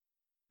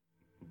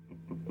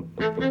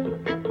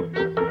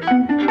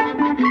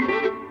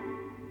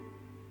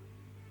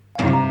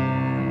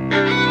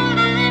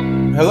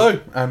Hello,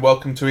 and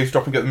welcome to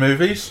Eavesdropping at the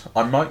Movies.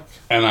 I'm Mike.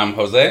 And I'm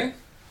Jose.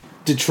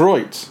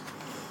 Detroit,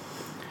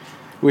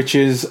 which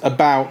is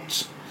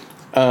about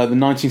the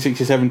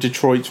 1967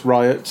 Detroit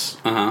riots,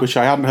 which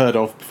I hadn't heard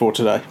of before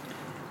today.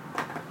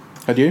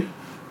 Had you?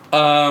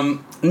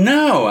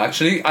 No,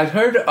 actually. I'd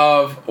heard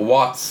of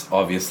Watts,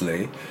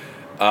 obviously.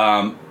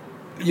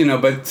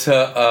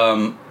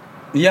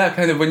 Yeah,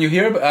 kind of when you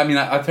hear about... I mean,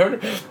 I've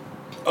heard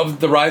of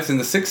the riots in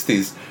the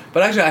 60s,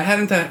 but actually I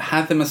hadn't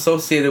had them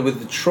associated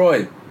with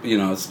Detroit,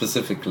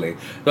 specifically.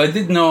 But I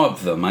did know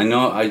of them.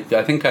 I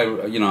think I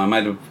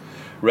might have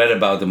read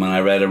about them when I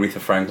read Aretha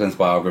Franklin's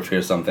biography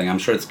or something. I'm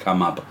sure it's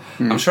come up.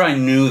 I'm sure I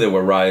knew there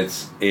were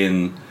riots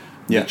in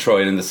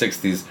Detroit in the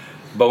 60s.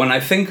 But when I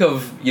think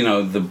of,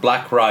 the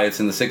black riots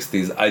in the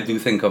 60s, I do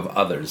think of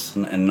others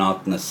and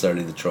not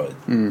necessarily Detroit.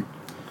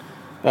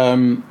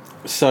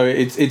 So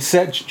it's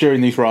set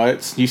during these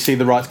riots. You see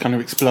the riots kind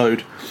of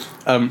explode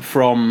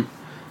from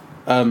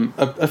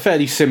a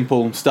fairly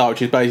simple start,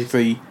 which is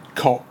basically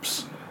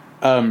cops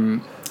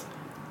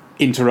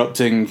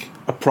interrupting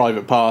a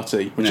private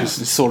party, which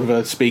is sort of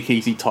a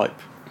speakeasy type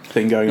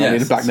thing going on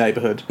in a black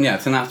neighbourhood. Yeah,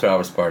 it's an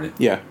after-hours party.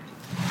 Yeah.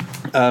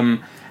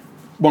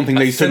 One thing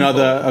leads to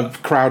another. A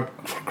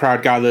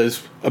crowd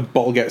gathers, a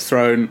bottle gets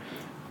thrown,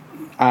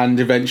 and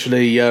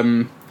eventually,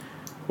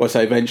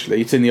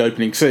 eventually, it's in the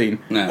opening scene.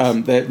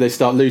 Yes. They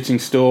start looting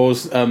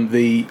stores.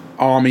 The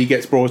army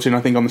gets brought in, I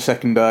think, on the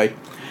second day,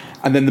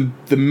 and then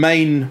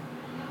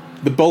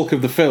the bulk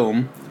of the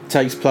film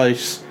takes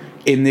place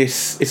in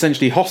this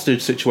essentially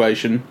hostage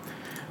situation,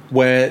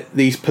 where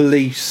these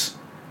police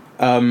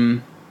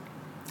kind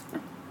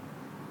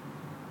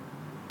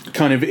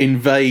of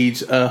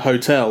invade a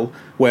hotel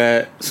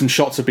where some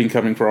shots have been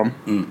coming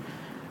from,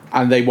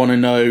 and they want to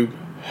know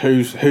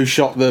who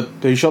shot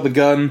the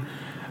gun,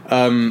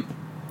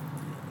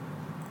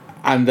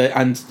 and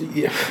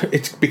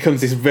it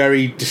becomes this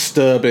very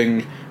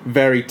disturbing,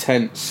 very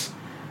tense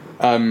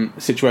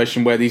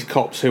situation where these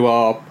cops who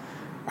are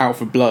out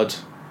for blood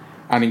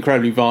and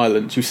incredibly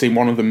violent, you've seen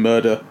one of them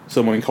murder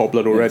someone in cold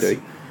blood already,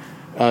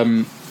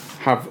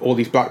 have all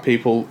these black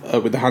people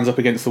with their hands up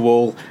against the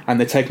wall, and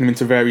they're taking them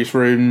into various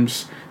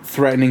rooms,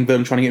 threatening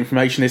them, trying to get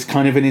information. It's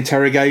kind of an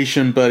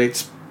interrogation, but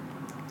it's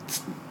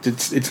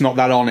not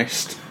that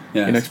honest.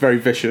 Yes. It's very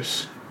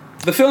vicious.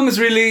 The film is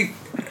really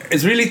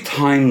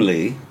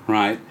timely,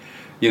 right?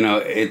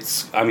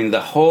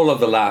 The whole of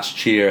the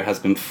last year has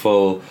been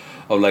full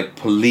of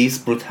police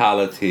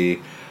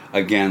brutality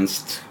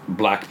against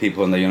black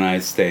people in the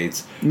United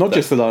States. Not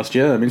just the last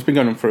year. I mean, it's been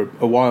going on for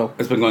a while.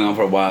 It's been going on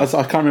for a while.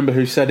 I can't remember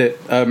who said it.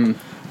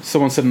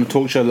 Someone said on a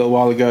talk show a little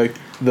while ago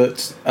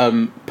that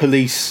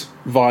police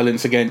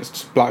violence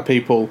against black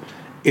people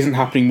isn't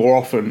happening more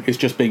often. It's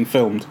just being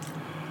filmed.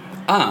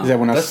 Because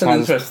everyone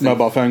has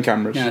mobile phone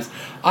cameras. Yes,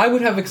 I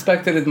would have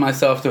expected it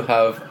myself to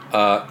have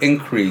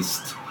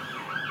increased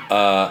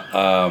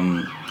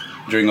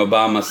during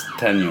Obama's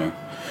tenure.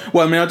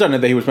 Well, I mean, I don't know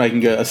that he was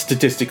making a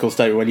statistical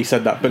statement when he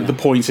said that, but the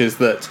point is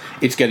that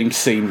it's getting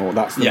seen more.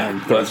 That's the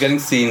main it's getting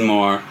seen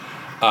more,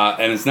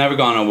 and it's never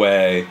gone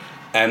away.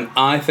 And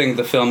I think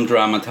the film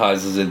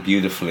dramatizes it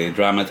beautifully. It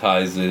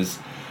dramatizes,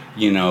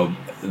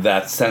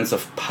 that sense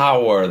of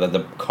power that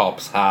the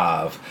cops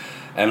have,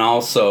 and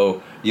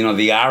also,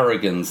 the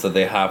arrogance that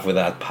they have with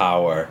that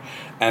power.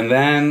 And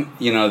then,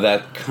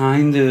 that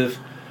kind of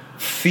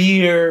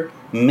fear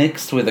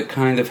mixed with a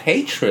kind of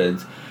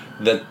hatred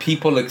that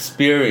people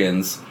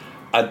experience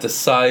at the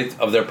sight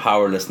of their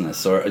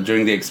powerlessness or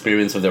during the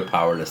experience of their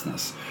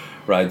powerlessness,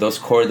 right? Those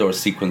corridor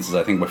sequences,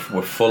 I think,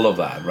 were full of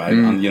that, right?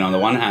 On the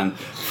one hand,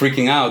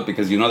 freaking out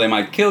because they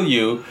might kill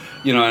you,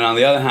 and on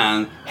the other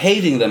hand,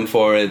 hating them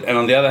for it, and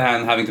on the other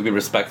hand, having to be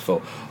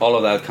respectful. All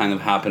of that kind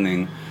of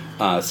happening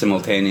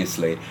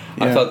simultaneously.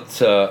 Yeah. I thought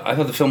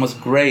the film was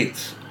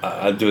great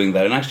at doing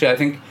that, and actually,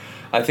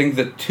 I think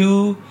the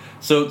two.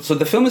 So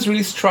the film is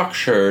really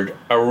structured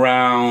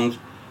around.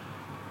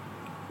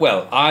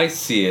 Well, I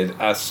see it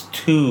as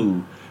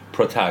two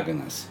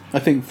protagonists. I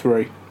think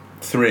three.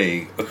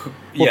 Three. Well,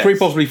 yes. 3,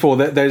 possibly 4.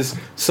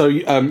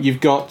 You've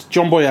got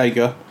John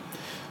Boyega,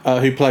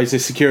 who plays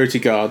this security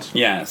guard.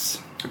 Yes.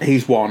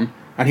 He's one,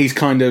 and he's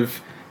kind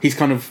of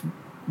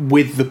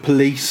with the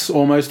police,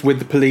 almost with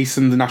the police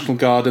and the National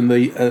Guard and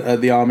the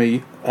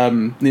army.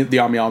 The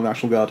army are the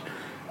National Guard.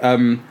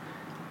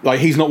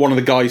 He's not one of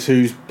the guys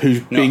who's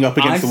being up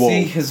against the wall.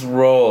 I see his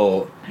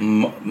role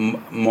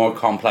more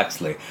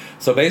complexly.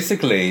 So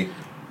basically,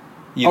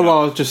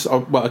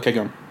 okay,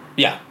 go on.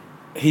 Yeah,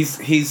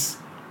 he's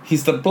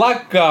the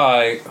black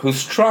guy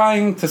who's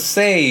trying to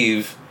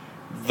save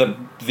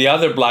the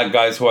other black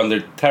guys who are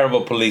under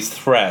terrible police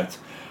threat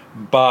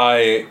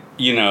by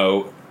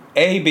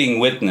A, being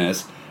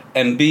witness,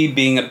 and B,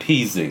 being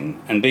appeasing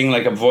and being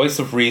like a voice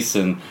of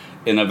reason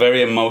in a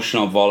very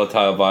emotional,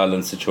 volatile,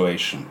 violent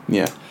situation.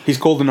 Yeah. He's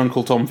called an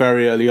Uncle Tom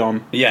very early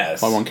on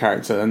Yes. by one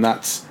character, and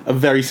that's a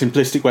very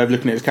simplistic way of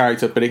looking at his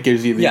character, but it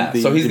gives you the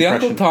So he's the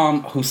Uncle impression.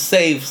 Tom who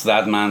saves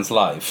that man's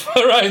life,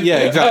 right? Yeah,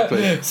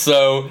 exactly.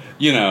 So,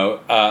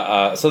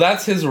 so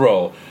that's his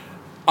role.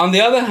 On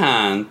the other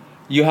hand,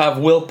 you have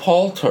Will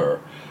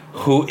Poulter,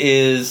 who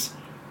is,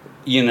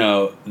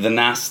 the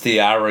nasty,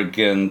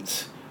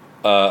 arrogant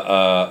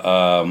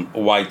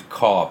white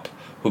cop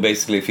who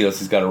basically feels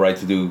he's got a right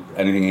to do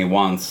anything he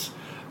wants.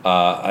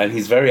 And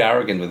he's very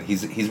arrogant with it.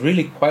 He's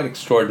really quite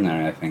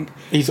extraordinary, I think.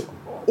 His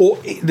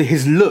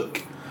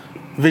look,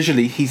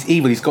 visually, he's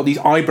evil. He's got these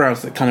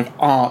eyebrows that kind of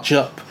arch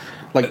up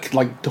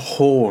like the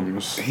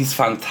horns. He's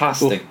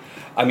fantastic.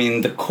 I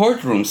mean, the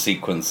courtroom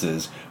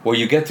sequences where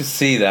you get to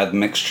see that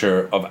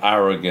mixture of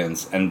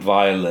arrogance and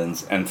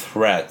violence and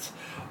threat,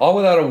 all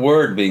without a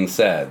word being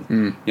said.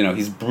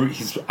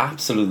 He's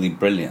absolutely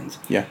brilliant.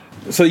 Yeah.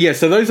 So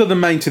those are the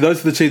main two.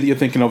 Those are the two that you're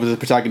thinking of as the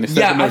protagonists.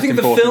 They're Yeah, the most I think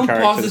the important film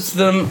characters. posits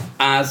them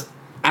as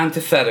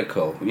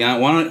antithetical.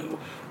 One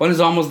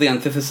is almost the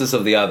antithesis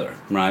of the other,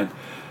 right?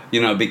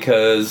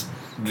 Because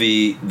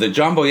the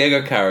John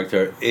Boyega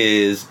character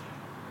is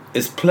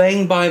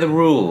playing by the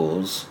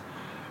rules,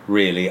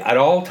 really, at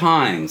all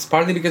times.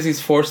 Partly because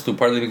he's forced to,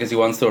 partly because he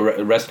wants to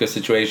rescue a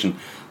situation.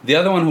 The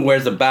other one, who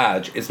wears a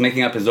badge, is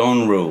making up his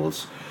own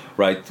rules,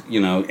 right?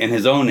 In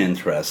his own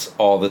interests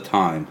all the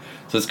time.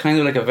 So it's kind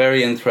of like a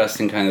very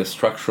interesting kind of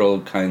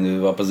structural kind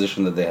of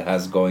opposition that there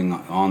has going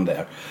on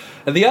there.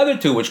 And the other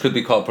two, which could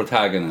be called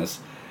protagonists,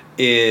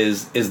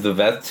 is the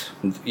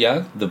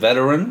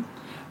veteran,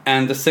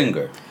 and the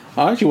singer.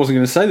 I actually wasn't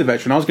going to say the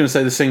veteran. I was going to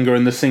say the singer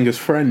and the singer's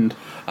friend.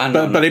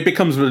 But it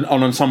becomes an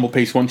ensemble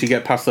piece once you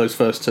get past those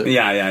first two.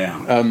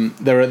 Yeah.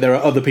 There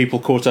are other people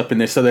caught up in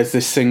this. So there's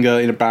this singer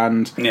in a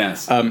band.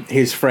 Yes.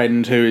 His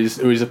friend, who is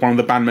one of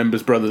the band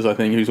members' brothers, I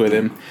think, who's with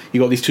him.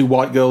 You got these two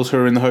white girls who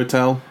are in the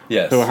hotel.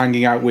 Yes. Who are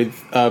hanging out with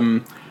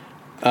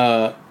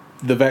the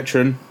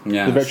veteran.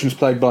 Yes. The veteran's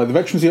played by the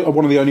veteran's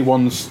one of the only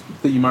ones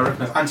that you might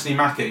recognise. Anthony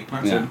Mackie.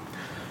 That's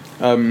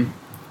him.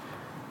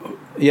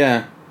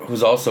 Yeah.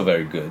 Who's also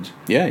very good.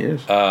 Yeah, he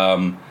is.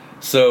 And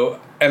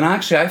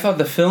actually, I thought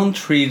the film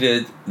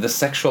treated the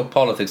sexual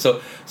politics.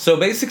 So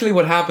basically,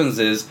 what happens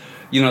is,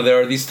 there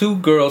are these two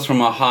girls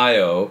from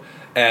Ohio,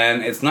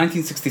 and it's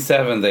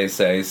 1967, they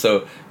say.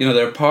 So,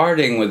 they're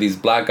partying with these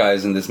black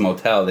guys in this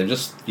motel. They've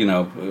just,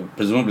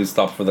 presumably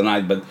stopped for the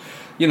night, but,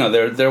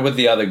 they're with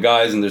the other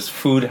guys, and there's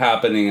food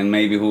happening, and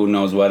maybe who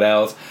knows what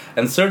else.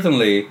 And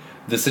certainly,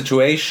 the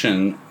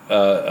situation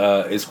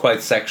is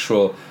quite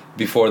sexual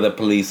before the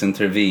police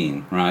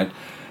intervene, right?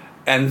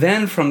 And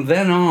then from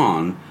then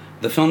on,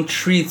 the film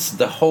treats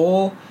the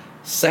whole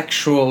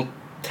sexual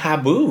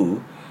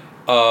taboo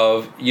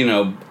of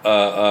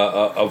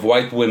of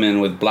white women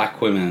with black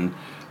women,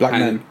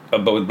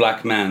 but with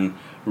black men,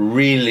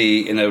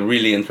 really in a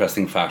really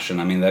interesting fashion.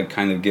 I mean, that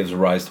kind of gives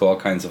rise to all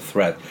kinds of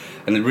threat,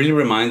 and it really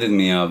reminded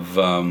me of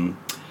I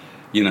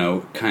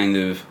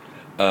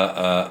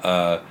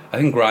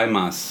think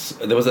Greimas.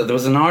 There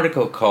was an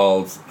article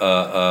called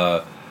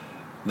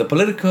the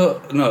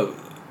political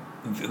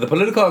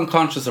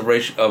unconscious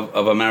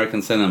of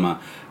American cinema,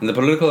 and the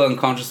political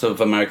unconscious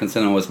of American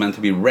cinema was meant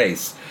to be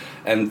race.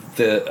 And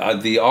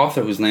the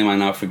author, whose name I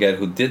now forget,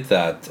 who did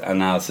that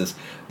analysis,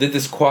 did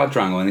this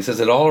quadrangle, and he says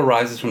it all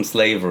arises from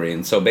slavery.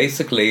 And so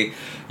basically,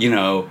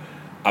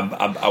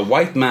 a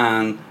white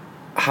man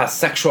has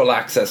sexual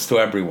access to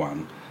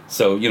everyone.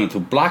 So, to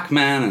black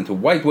men and to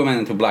white women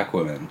and to black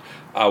women.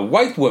 A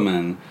white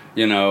woman,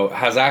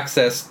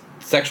 has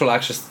sexual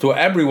access to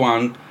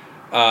everyone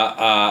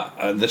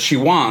that she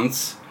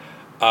wants,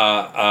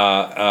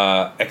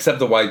 except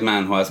the white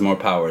man, who has more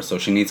power. So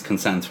she needs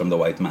consent from the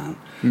white man,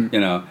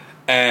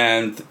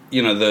 and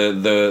the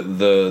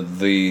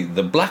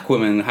black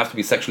women have to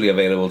be sexually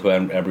available to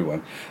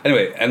everyone.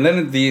 Anyway, and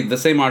then the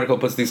same article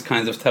puts these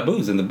kinds of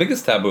taboos, and the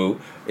biggest taboo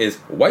is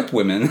white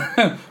women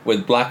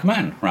with black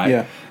men, right?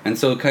 Yeah. And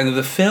so kind of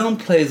the film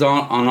plays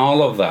on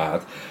all of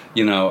that,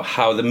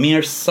 how the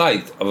mere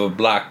sight of a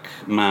black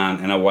man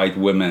and a white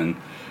woman,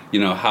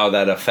 how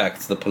that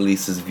affects the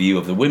police's view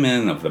of the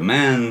women, of the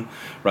men,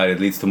 right? It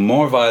leads to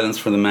more violence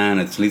for the men.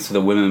 It leads to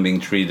the women being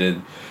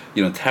treated,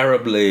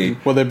 terribly.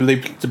 Well, they're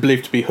believed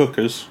to be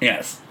hookers.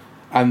 Yes.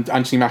 And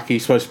Anthony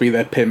Mackie's supposed to be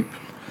their pimp.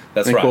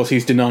 That's and right. Of course,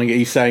 he's denying it.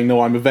 He's saying,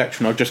 "No, I'm a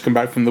veteran. I've just come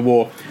back from the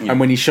war." Yeah. And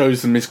when he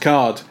shows them his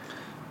card,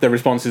 their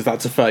response is,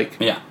 "That's a fake."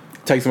 Yeah.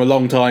 It takes them a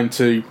long time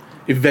to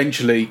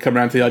eventually come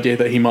around to the idea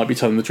that he might be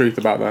telling the truth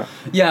about that.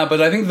 Yeah, but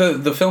I think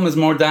the film is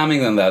more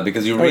damning than that,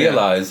 because you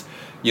realize,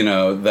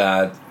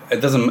 that it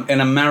doesn't,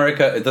 in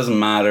America, it doesn't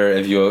matter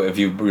if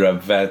you're a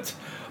vet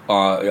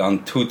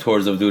on 2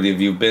 tours of duty,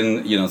 if you've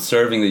been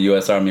serving the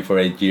U.S. Army for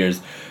 8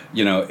 years,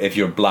 if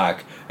you're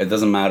black, it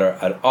doesn't matter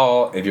at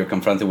all if you're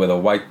confronted with a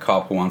white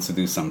cop who wants to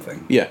do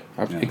something. Yeah,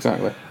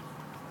 exactly.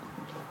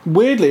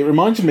 Weirdly, it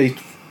reminded me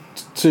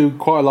to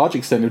quite a large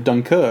extent of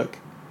Dunkirk,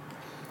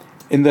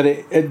 in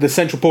that the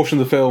central portion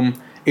of the film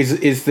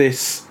is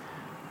this.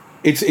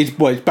 It's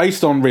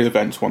based on real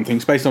events. One thing,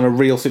 it's based on a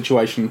real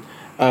situation.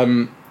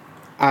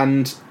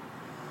 and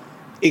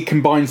it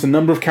combines a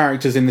number of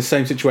characters in the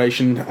same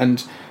situation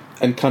and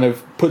kind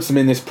of puts them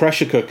in this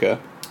pressure cooker.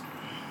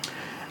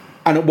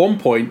 And at one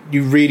point,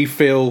 you really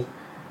feel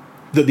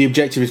that the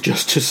objective is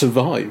just to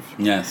survive.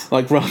 Yes.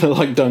 Like rather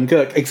like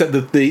Dunkirk, except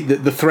that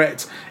the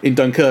threat in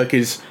Dunkirk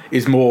is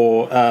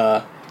more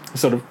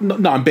sort of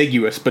not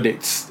ambiguous, but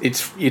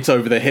it's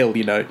over the hill,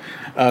 you know.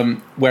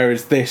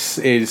 Whereas this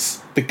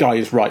is the guy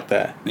is right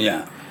there.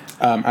 Yeah.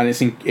 And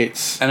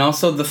it's and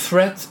also the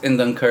threat in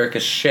Dunkirk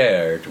is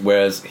shared,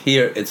 whereas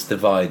here it's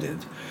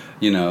divided.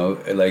 You know,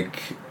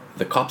 like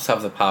the cops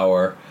have the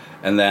power,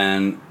 and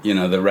then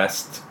the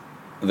rest.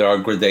 There are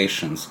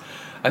gradations.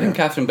 I think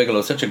Catherine Bigelow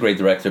is such a great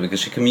director because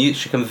she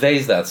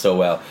conveys that so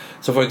well.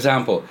 So, for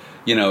example,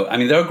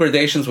 there are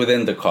gradations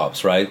within the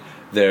cops, right?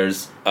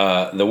 There's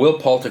the Will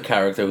Poulter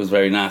character who's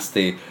very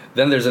nasty.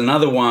 Then there's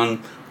another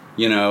one,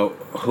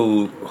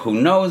 who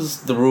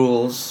knows the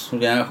rules,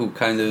 who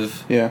kind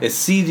of is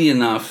seedy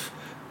enough,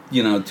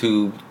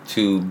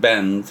 to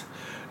bend,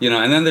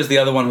 and then there's the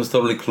other one who's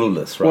totally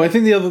clueless, right? Well, I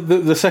think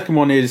the second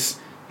one is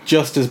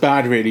just as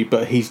bad, really,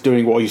 but he's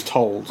doing what he's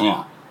told.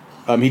 Yeah.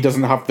 He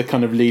doesn't have the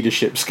kind of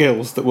leadership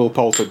skills that Will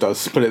Poulter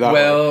does, put it that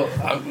way. Well,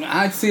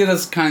 I'd see it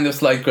as kind of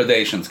slight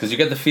gradations, because you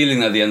get the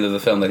feeling at the end of the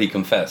film that he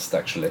confessed,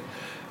 actually.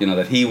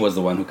 That he was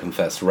the one who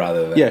confessed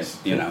rather than... Yes.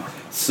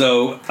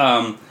 So,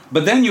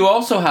 but then you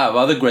also have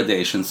other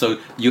gradations. So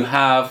you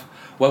have...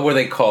 What were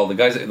they called? The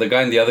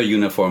guy in the other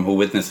uniform who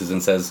witnesses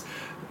and says,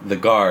 the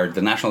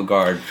National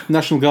Guard.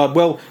 National Guard.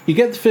 Well, you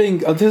get the feeling...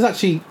 There's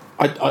actually...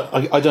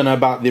 I don't know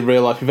about the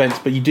real-life events,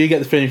 but you do get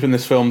the feeling from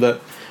this film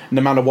that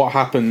no matter what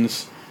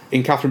happens...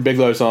 In Catherine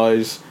Bigelow's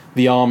eyes,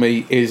 the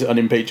army is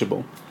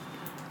unimpeachable.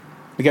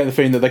 You get the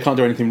feeling that they can't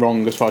do anything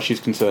wrong as far as she's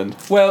concerned.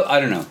 Well,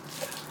 I don't know.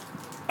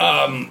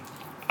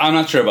 I'm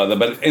not sure about that,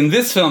 but in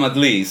this film at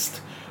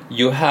least,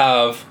 you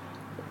have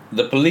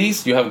the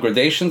police, you have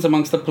gradations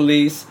amongst the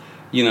police,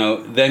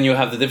 then you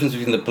have the difference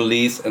between the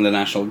police and the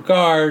National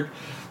Guard,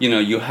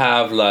 you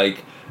have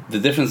like the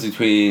difference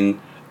between,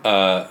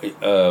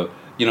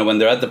 when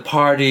they're at the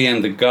party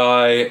and the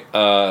guy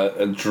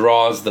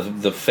draws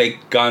the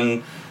fake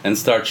gun and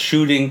starts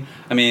shooting.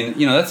 I mean,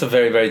 that's a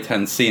very, very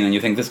tense scene, and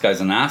you think this guy's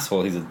an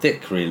asshole. He's a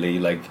dick, really.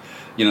 Like,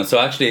 So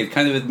actually,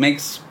 it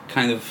makes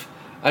kind of,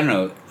 I don't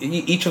know.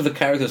 Each of the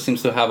characters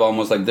seems to have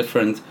almost like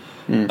different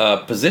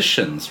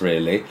positions,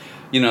 really.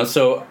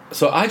 So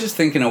I just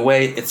think in a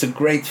way it's a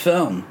great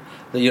film.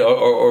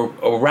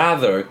 Or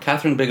rather,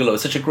 Catherine Bigelow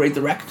is such a great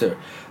director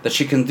that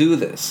she can do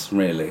this,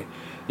 really.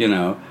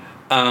 The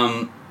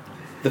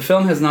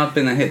film has not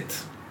been a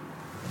hit.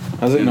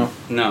 Has it not?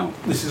 No.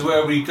 This is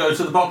where we go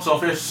to the box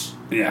office.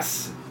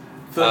 Yes.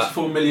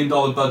 $34 million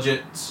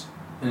budget,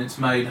 and it's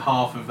made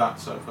half of that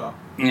so far.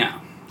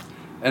 Yeah.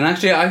 And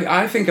actually,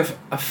 I think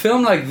a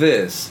film like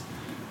this,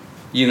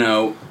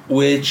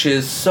 which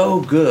is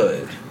so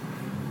good,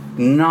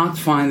 not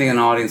finding an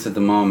audience at the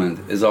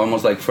moment is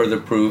almost like further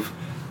proof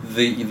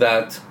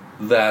that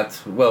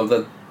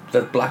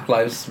Black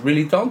lives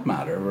really don't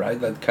matter, right?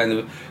 That kind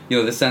of,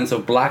 the sense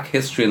of Black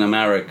history in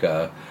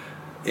America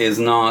is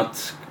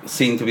not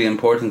seen to be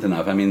important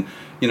enough. I mean,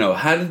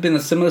 had it been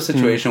a similar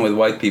situation with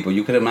white people,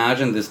 you could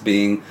imagine this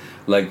being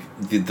like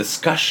the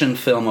discussion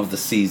film of the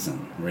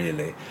season,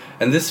 really.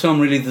 And this film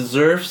really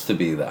deserves to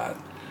be that.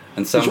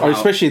 And somehow,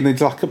 especially in the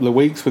last couple of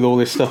weeks with all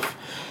this stuff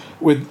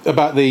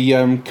about the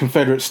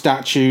Confederate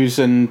statues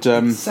and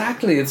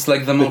exactly, it's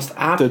like the most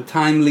apt,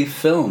 timely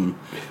film.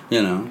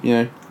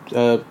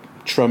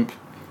 Trump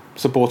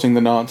supporting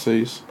the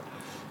Nazis.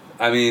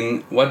 I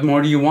mean, what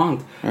more do you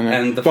want?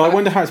 But I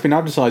wonder how it's been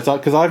advertised,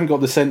 because I haven't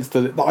got the sense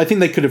that... I think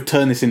they could have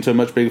turned this into a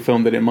much bigger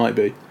film than it might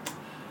be.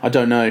 I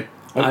don't know.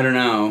 I don't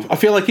know. I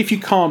feel like if you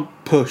can't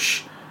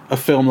push a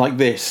film like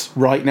this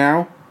right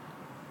now,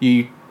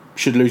 you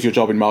should lose your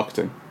job in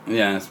marketing.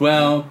 Yes,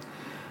 well,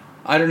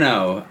 I don't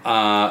know.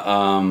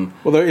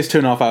 Although it is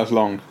 2.5 hours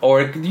long.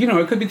 Or, it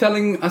could be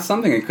telling us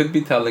something. It could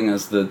be telling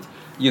us that,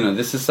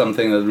 this is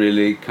something that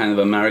really kind of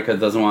America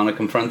doesn't want to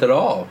confront at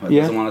all. It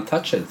doesn't want to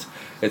touch it.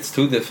 It's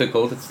too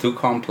difficult, it's too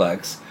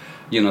complex,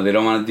 they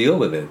don't want to deal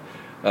with it.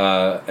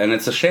 And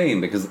it's a shame,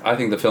 because I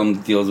think the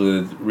film deals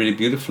with it really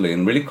beautifully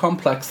and really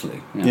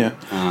complexly. Yeah.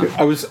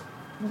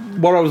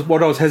 What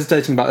I was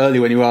hesitating about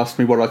earlier when you asked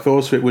me what I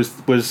thought of it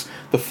was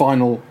the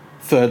final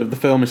third of the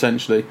film,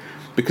 essentially,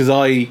 because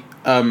I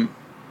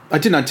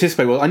didn't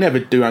anticipate, I never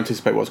do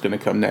anticipate what's going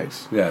to come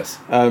next. Yes.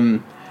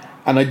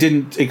 And I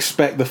didn't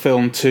expect the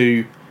film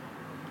to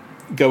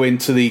go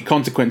into the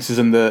consequences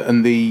and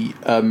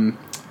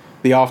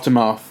the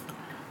aftermath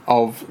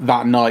of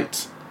that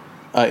night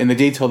in the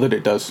detail that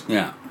it does.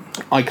 Yeah.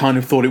 I kind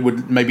of thought it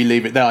would maybe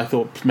leave it there. I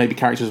thought maybe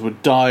characters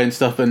would die and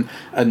stuff, but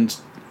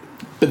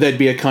there'd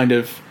be it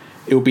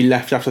would be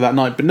left after that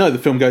night. But no, the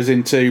film goes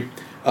into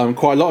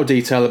quite a lot of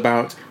detail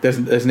about there's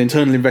an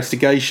internal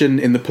investigation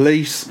in the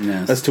police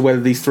as to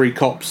whether these 3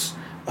 cops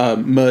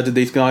murdered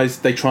these guys.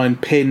 They try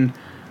and pin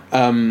it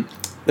on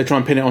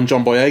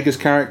John Boyega's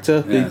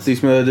character,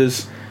 these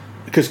murders,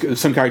 because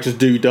some characters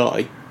do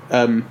die.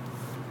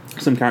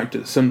 Some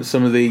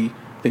of the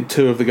I think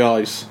 2 of the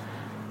guys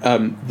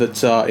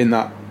that are in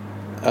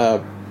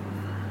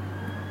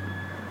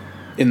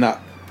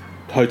that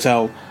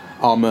hotel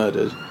are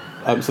murdered.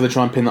 So they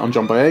try and pin that on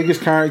John Boyega's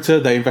character.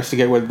 They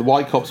investigate whether the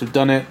white cops have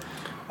done it.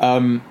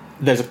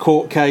 There's a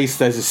court case.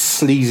 There's a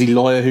sleazy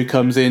lawyer who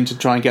comes in to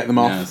try and get them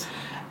off. Yes.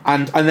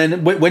 And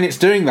then when it's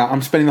doing that,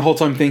 I'm spending the whole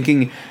time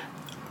thinking,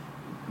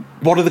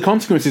 what are the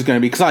consequences going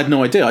to be? Because I had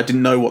no idea. I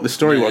didn't know what the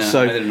story was.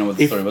 So I didn't know what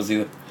the story was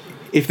either.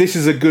 If this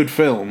is a good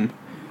film,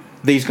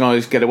 these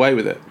guys get away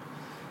with it.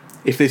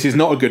 If this is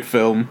not a good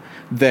film,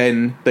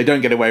 then they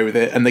don't get away with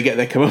it and they get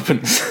their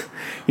comeuppance.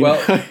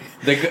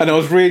 And I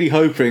was really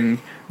hoping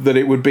that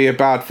it would be a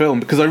bad film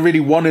because I really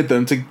wanted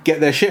them to get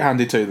their shit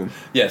handed to them.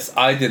 Yes,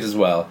 I did as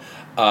well.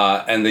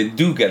 And they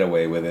do get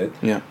away with it.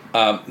 Yeah.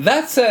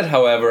 That said,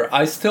 however,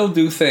 I still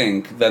do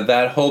think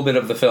that whole bit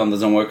of the film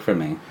doesn't work for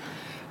me.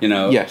 You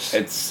know, yes,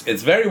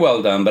 it's very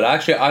well done, but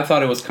actually I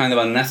thought it was kind of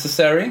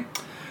unnecessary,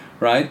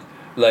 right?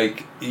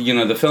 Like, you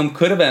know, the film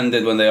could have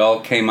ended when they all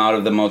came out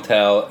of the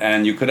motel,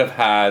 and you could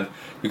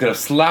have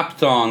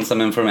slapped on some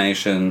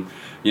information,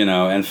 you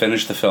know, and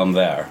finished the film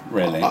there.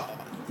 Really.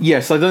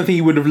 Yes, I don't think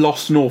he would have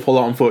lost an awful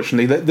lot.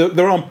 Unfortunately,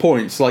 there are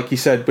points, like you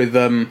said, with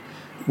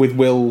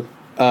Will,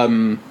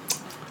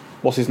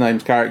 what's his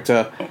name's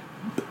character,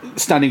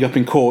 standing up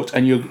in court,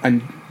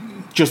 and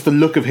just the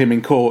look of him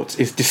in court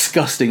is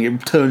disgusting.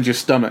 It turns your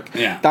stomach.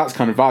 Yeah, that's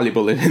kind of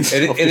valuable in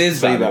itself. It is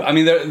valuable. I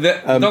mean,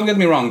 don't get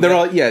me wrong.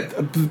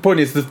 The point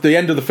is that the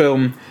end of the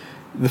film,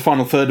 the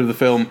final third of the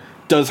film,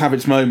 does have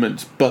its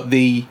moments, but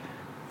there's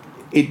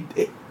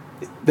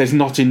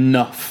not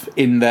enough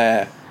in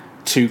there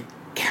to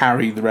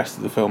carry the rest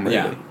of the film. Really.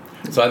 Yeah.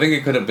 So I think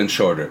it could have been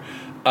shorter.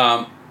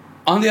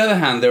 On the other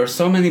hand, there are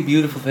so many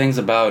beautiful things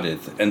about it,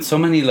 and so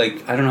many,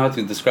 like, I don't know how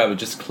to describe it,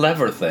 just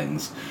clever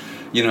things.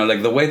 You know,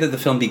 like the way that the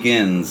film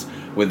begins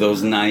with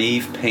those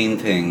naive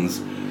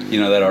paintings, you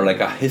know, that are like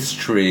a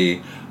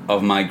history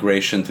of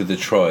migration to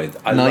Detroit.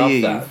 I love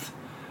that.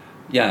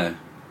 Yeah.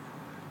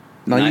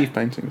 Naive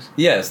paintings?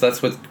 Yes,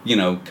 that's what, you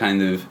know,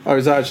 kind of... Oh,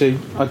 is that actually...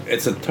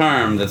 It's a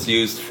term that's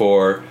used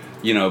for,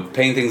 you know,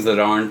 paintings that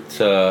aren't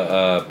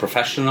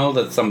professional,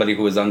 that somebody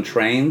who is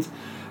untrained,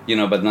 you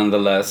know, but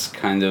nonetheless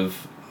kind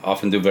of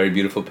often do very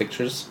beautiful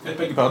pictures. I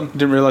beg your pardon?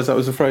 Didn't realise that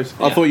was a phrase.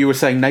 Yeah. I thought you were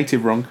saying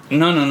native wrong.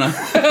 No.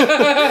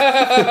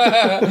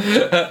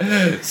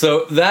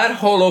 So that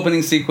whole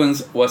opening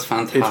sequence was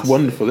fantastic. It's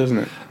wonderful, isn't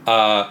it?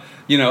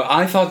 You know,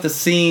 I thought the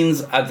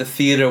scenes at the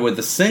theater with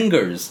the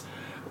singers,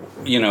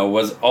 you know,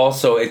 was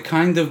also, it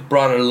kind of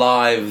brought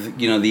alive,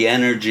 you know, the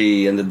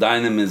energy and the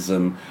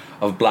dynamism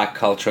of black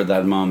culture at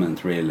that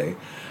moment, really.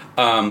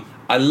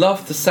 I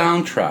loved the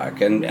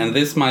soundtrack, and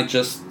this might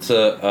just...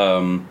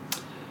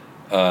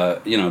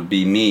 you know,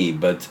 be me,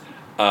 but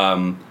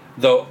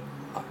though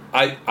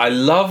I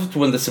loved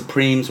when the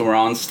Supremes were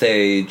on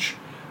stage.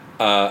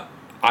 I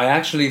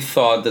actually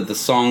thought that the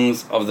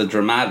songs of the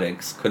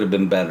Dramatics could have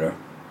been better.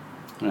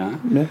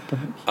 Yeah,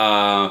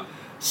 perhaps.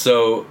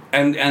 So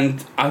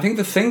and I think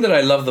the thing that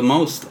I love the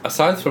most,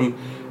 aside from,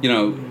 you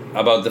know,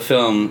 about the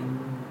film,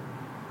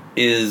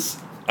 is,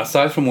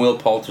 aside from Will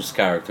Poulter's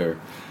character,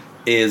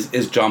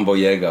 is John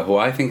Boyega, who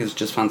I think is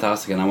just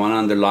fantastic, and I want to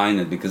underline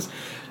it because,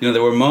 you know,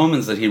 there were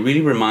moments that he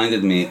really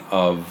reminded me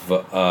of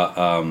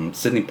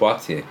Sidney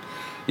Poitier.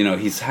 You know,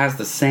 he has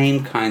the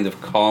same kind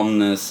of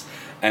calmness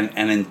and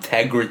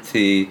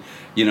integrity,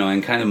 you know,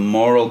 and kind of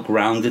moral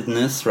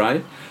groundedness,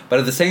 right? But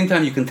at the same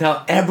time, you can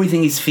tell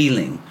everything he's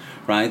feeling,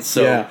 right?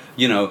 So, yeah.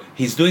 You know,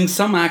 he's doing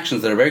some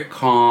actions that are very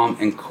calm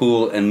and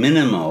cool and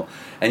minimal,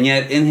 and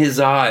yet in his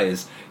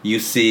eyes, you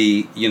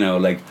see, you know,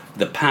 like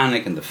the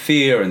panic and the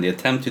fear and the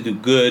attempt to do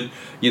good,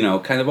 you know,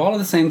 kind of all at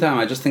the same time.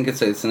 I just think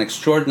it's an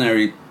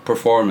extraordinary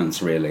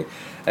performance, really.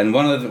 And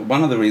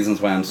one of the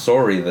reasons why I'm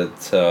sorry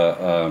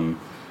that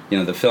you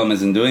know, the film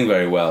isn't doing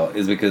very well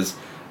is because,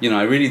 you know,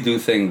 I really do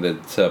think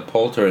that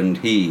Poulter and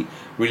he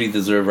really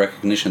deserve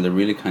recognition. They're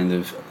really kind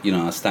of, you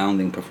know,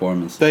 astounding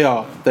performances. They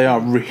are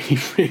really,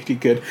 really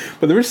good.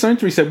 But there is something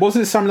to be said. Was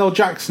it Samuel L.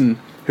 Jackson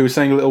who was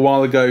saying a little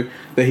while ago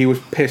that he was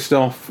pissed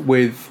off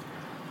with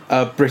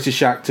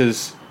British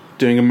actors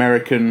doing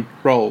American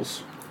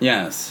roles?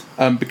 Yes.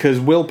 Because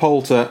Will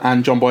Poulter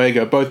and John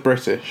Boyega are both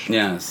British.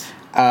 Yes.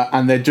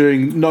 And they're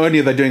doing, not only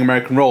are they doing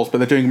American roles, but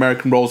they're doing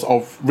American roles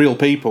of real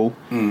people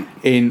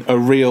in a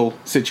real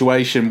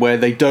situation where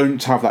they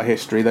don't have that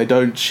history, they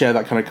don't share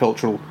that kind of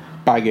cultural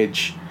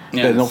baggage.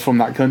 Yes. They're not from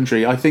that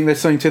country. I think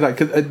there's something to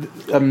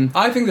that.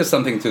 I think there's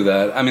something to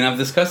that. I mean, I've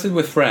discussed it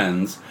with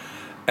friends,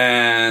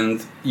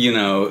 and, you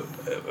know,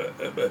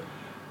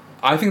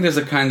 I think there's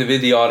a kind of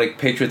idiotic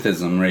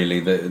patriotism, really,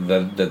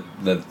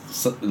 that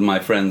my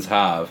friends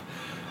have.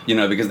 You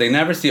know, because they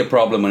never see a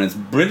problem when it's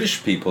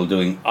British people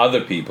doing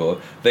other people.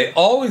 They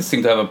always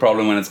seem to have a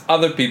problem when it's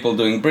other people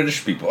doing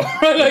British people.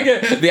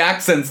 Like the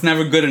accent's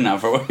never good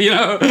enough, or, you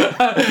know.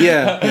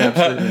 Yeah,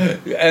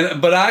 absolutely.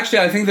 But actually,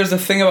 I think there's a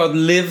thing about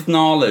lived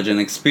knowledge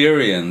and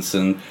experience,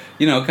 and,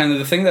 you know, kind of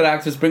the thing that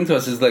actors bring to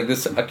us is like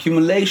this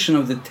accumulation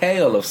of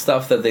detail of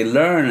stuff that they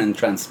learn and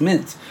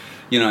transmit.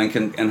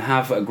 and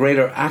have a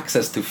greater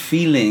access to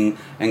feeling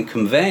and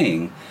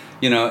conveying,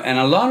 and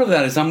a lot of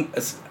that is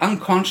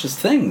unconscious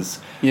things.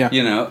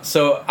 Yeah.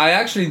 So I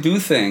actually do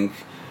think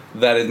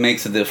that it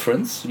makes a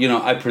difference.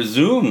 I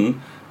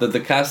presume that the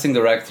casting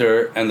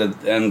director and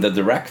the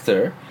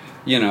director,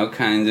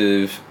 kind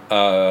of,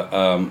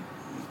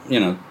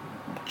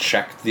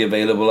 checked the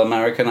available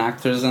American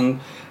actors and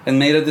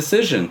made a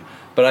decision.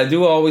 But I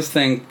do always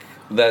think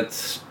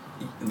that's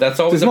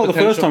always. It's not the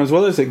first time as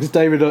well, is it? Because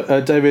David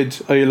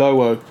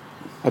Oyelowo,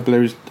 I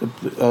believe,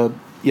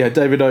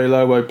 David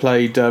Oyelowo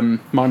played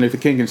Martin Luther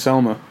King in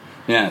Selma.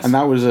 Yes, and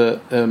that was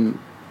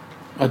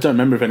I don't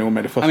remember if anyone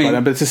made a fuss about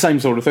that, but it's the same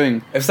sort of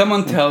thing. If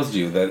someone tells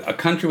you that a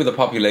country with a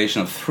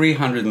population of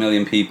 300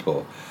 million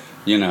people,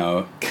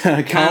 cannot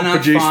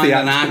produce find the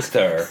an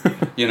actor,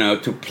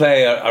 to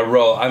play a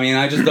role,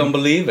 I just don't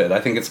believe it. I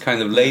think it's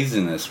kind of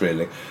laziness,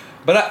 really.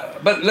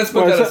 But let's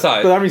put that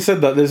aside. But having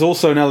said that, there's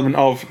also an element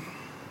of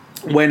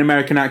when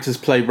American actors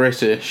play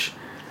British,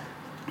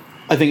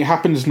 I think it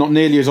happens not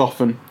nearly as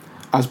often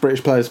as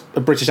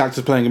British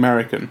actors playing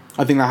American.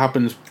 I think that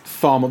happens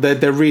far more.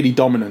 They're really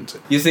dominant.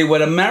 You see,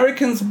 what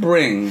Americans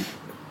bring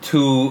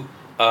to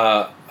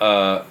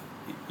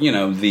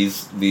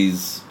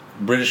these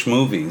British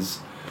movies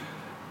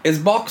is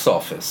box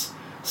office.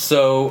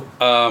 So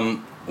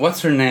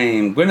what's her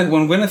name? When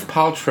Gwyneth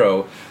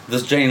Paltrow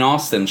does Jane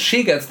Austen,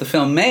 she gets the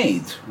film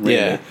made.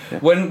 Really, yeah.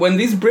 When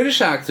these British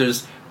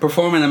actors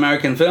perform in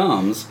American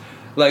films,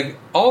 like,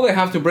 all they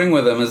have to bring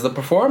with them is the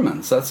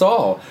performance. That's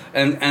all.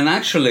 And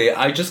actually,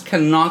 I just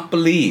cannot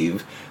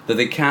believe that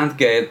they can't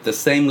get the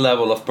same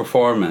level of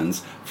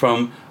performance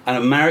from an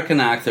American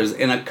actors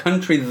in a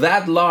country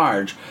that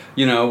large,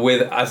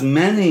 with as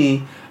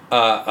many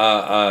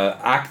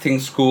acting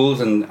schools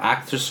and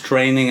actors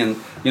training and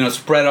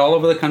spread all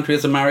over the country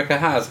as America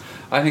has.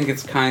 I think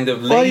it's kind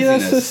of laziness. Well,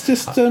 yes, it's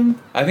just.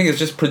 I think it's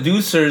just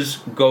producers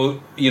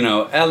go,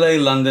 L.A.,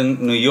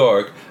 London, New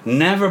York,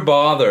 never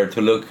bother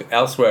to look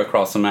elsewhere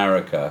across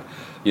America,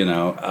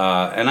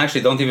 and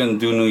actually don't even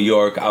do New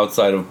York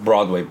outside of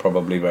Broadway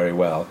probably very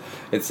well.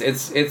 It's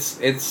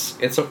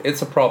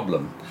a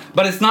problem.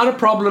 But it's not a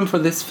problem for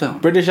this film.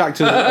 British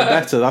actors are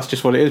better. That's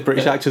just what it is.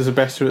 British actors are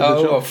better at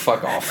the job. Oh,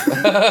 fuck off!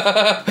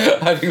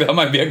 I think that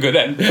might be a good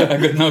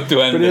note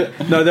to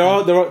end. No, there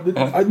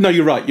are. No,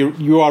 you're right.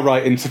 You are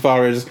right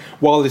insofar as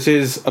while this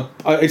is,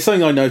 it's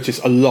something I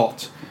noticed a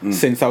lot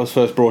since that was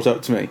first brought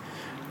up to me.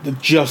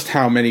 Just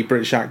how many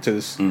British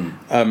actors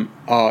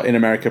are in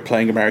America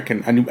playing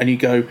American, and you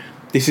go,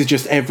 this is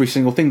just every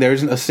single thing. There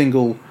isn't a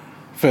single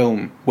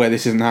film where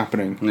this isn't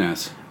happening.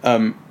 Yes.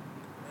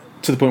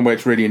 To the point where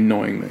it's really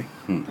annoying me.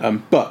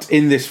 But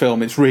in this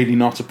film, it's really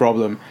not a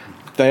problem.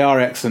 They are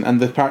excellent,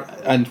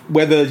 and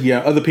whether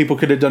other people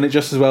could have done it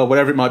just as well,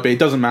 whatever it might be, it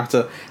doesn't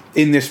matter.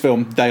 In this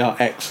film, they are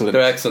excellent.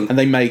 They're excellent, and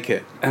they make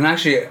it. And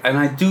actually,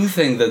 I do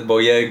think that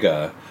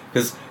Boyega,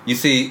 because you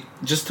see,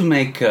 just to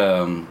make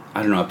a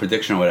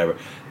prediction or whatever,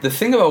 the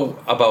thing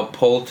about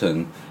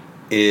Poulton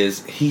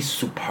is he's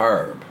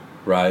superb,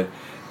 right?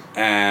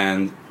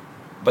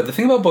 But the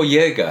thing about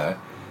Boyega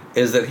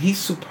is that he's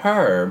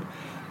superb.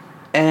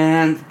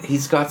 And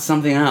he's got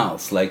something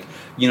else. Like,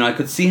 I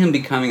could see him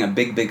becoming a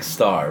big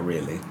star,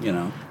 really,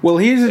 Well,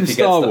 he is in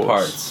Star Wars. The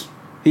parts.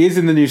 He is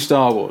in the new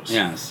Star Wars.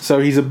 Yes. So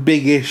he's a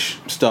big-ish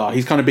star.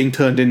 He's kind of being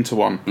turned into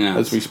one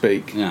as we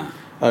speak. Yeah.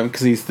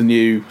 Because he's the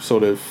new Luke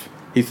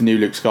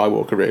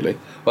Skywalker, really.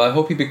 Well, I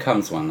hope he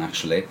becomes one,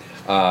 actually.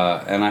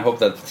 And I hope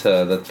that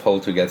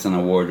Poulter gets an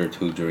award or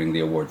two during the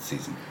award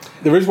season.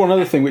 There is one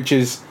other thing which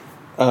is...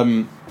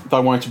 that I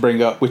wanted to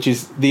bring up, which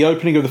is the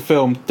opening of the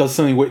film does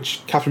something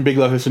which Catherine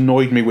Bigelow has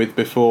annoyed me with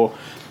before.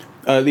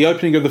 The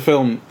opening of the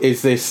film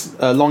is this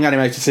long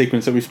animated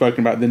sequence that we've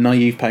spoken about, the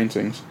naive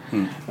paintings,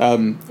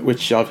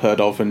 which I've heard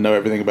of and know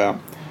everything about.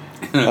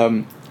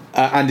 And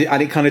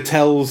it kind of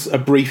tells a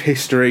brief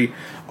history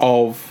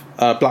of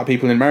black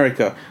people in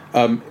America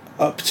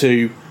up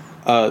to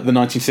the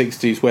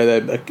 1960s, where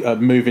they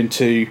move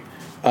into...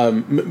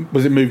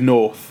 move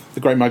north? The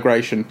Great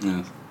Migration.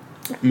 Yes.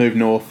 Move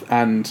north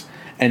and...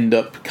 end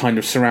up kind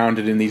of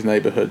surrounded in these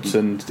neighbourhoods,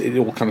 and it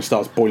all kind of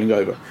starts boiling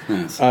over.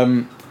 Yes.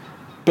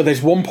 But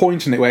there's one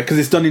point in it where, because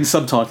it's done in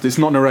subtitles, it's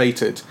not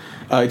narrated.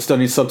 It's done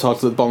in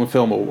subtitles at the bottom of the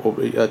film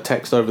or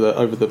text over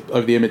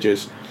the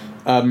images.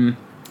 And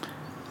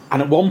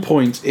at one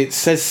point, it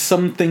says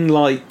something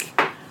like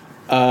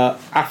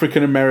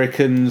African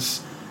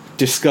Americans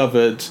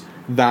discovered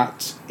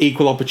that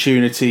equal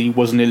opportunity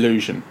was an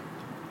illusion.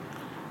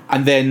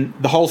 And then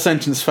the whole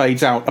sentence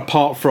fades out,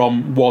 apart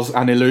from was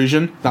an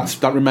illusion.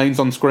 That remains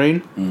on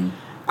screen. And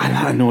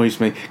that annoys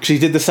me. Because she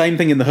did the same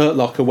thing in The Hurt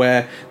Locker,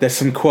 where there's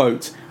some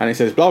quote, and it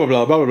says, blah, blah,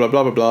 blah, blah, blah,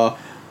 blah, blah, blah,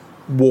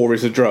 war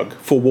is a drug.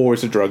 For war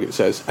is a drug, it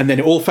says. And then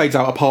it all fades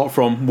out, apart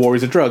from war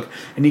is a drug.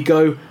 And you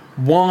go,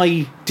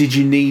 why did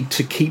you need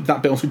to keep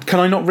that bit on screen? Can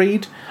I not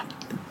read?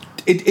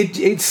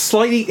 It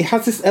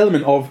has this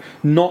element of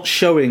not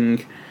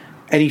showing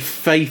any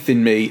faith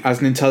in me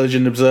as an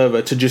intelligent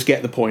observer to just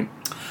get the point.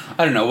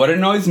 I don't know, what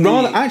annoys me...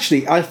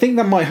 Actually, I think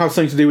that might have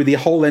something to do with the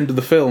whole end of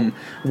the film,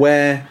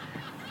 where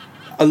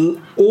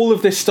all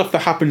of this stuff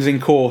that happens in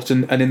court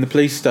and in the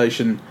police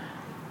station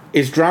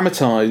is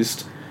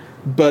dramatised,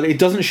 but it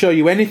doesn't show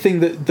you anything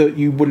that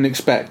you wouldn't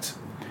expect.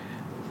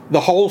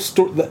 The whole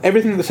story,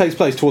 everything that takes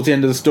place towards the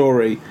end of the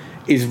story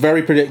is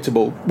very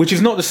predictable, which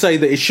is not to say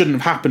that it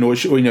shouldn't have happened or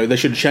they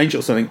should have changed it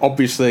or something.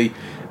 Obviously,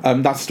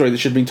 that's a story that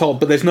should have been told,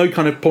 but there's no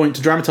kind of point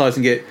to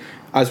dramatising it,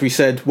 as we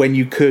said, when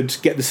you could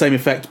get the same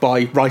effect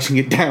by writing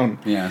it down.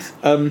 Yes.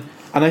 And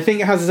I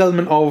think it has this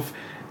element of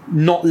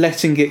not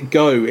letting it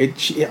go,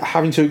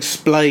 having to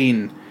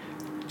explain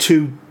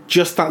to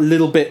just that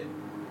little bit,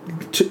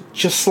 to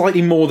just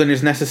slightly more than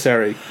is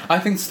necessary. I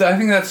think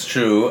that's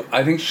true.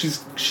 I think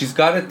she's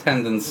got a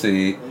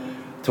tendency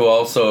to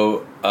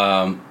also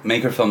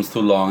make her films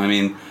too long. I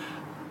mean,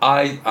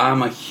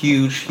 I'm a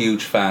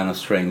huge fan of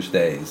Strange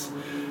Days.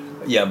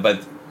 Yeah,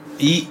 but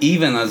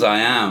even as I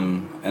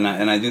am, and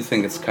I do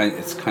think it's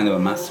kind of a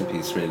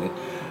masterpiece, really.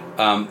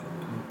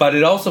 But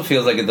it also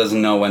feels like it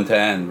doesn't know when to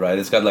end, right?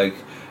 It's got like,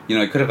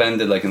 it could have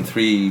ended like in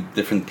 3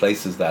 different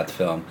places, that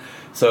film.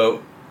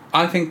 So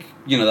I think,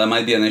 that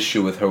might be an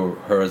issue with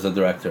her as a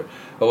director.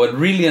 But what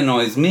really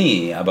annoys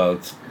me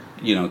about,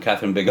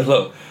 Catherine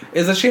Bigelow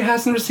is that she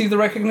hasn't received the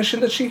recognition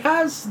that she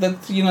has,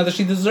 that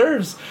she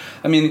deserves.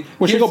 I mean...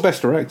 Well, she got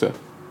Best Director.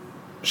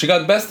 She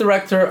got Best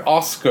Director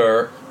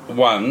Oscar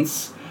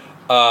once.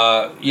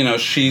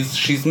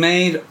 She's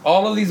made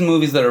all of these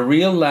movies that are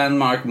real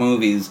landmark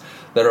movies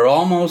that are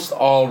almost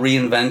all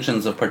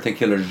reinventions of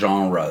particular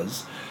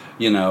genres.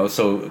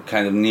 So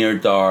kind of Near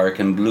Dark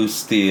and Blue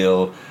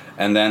Steel,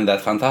 and then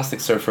that fantastic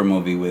surfer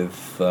movie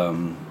with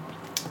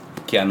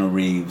Keanu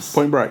Reeves.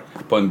 Point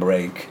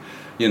Break.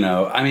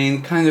 I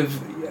mean, kind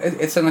of,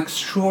 it's an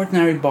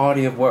extraordinary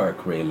body of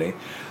work, really.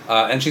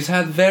 And she's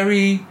had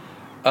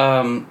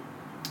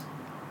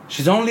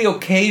she's only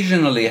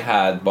occasionally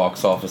had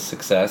box office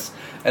success,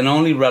 and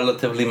only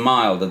relatively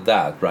mild at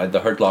that, right?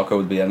 The Hurt Locker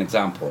would be an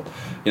example.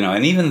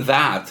 And even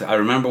that, I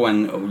remember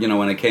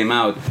when it came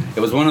out, it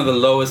was one of the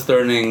lowest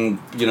earning,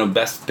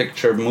 Best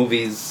Picture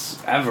movies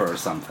ever or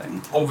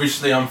something.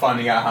 Obviously, I'm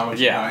finding out how much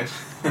it made.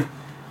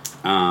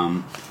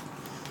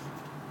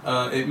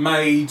 It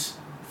made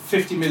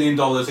 $50 million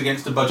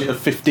against a budget of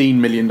 $15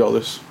 million.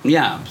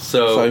 Yeah,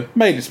 so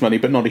made its money,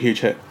 but not a huge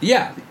hit.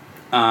 Yeah,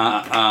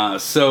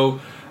 so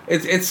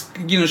it's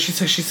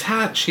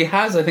she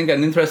has I think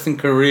an interesting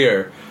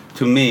career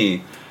to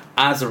me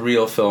as a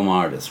real film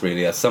artist,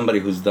 really, as somebody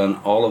who's done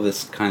all of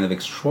this kind of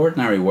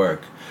extraordinary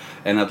work,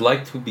 and I'd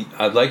like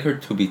her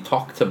to be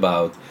talked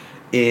about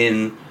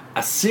in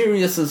as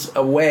serious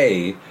a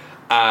way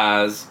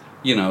as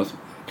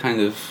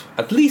kind of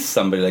at least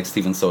somebody like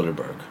Steven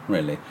Soderbergh,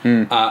 really.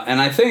 And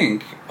I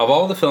think of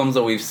all the films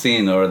that we've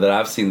seen or that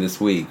I've seen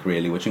this week,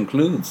 really, which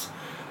includes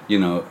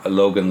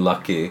Logan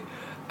Lucky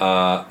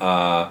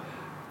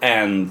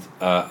and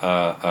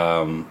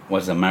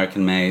what's it,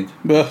 American Made?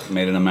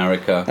 Made in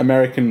America.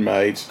 American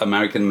Made.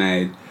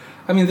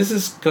 I mean, this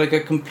is like a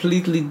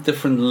completely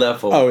different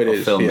level of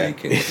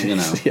filmmaking.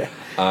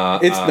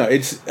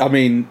 I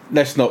mean,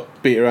 let's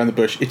not beat around the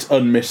bush. It's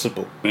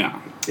unmissable. Yeah,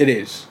 it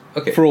is.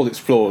 Okay. For all its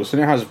flaws,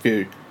 and it has a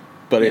few,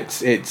 but it's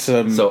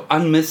so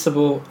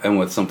unmissable and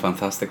with some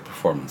fantastic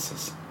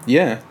performances.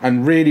 Yeah,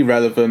 and really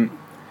relevant,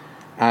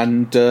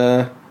 and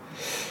but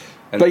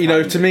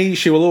to me,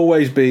 she will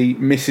always be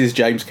Mrs.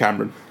 James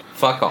Cameron.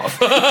 Fuck off,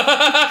 you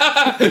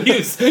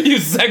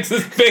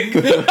sexist pig.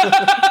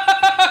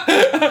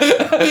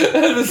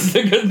 This is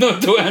a good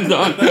note to end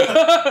on.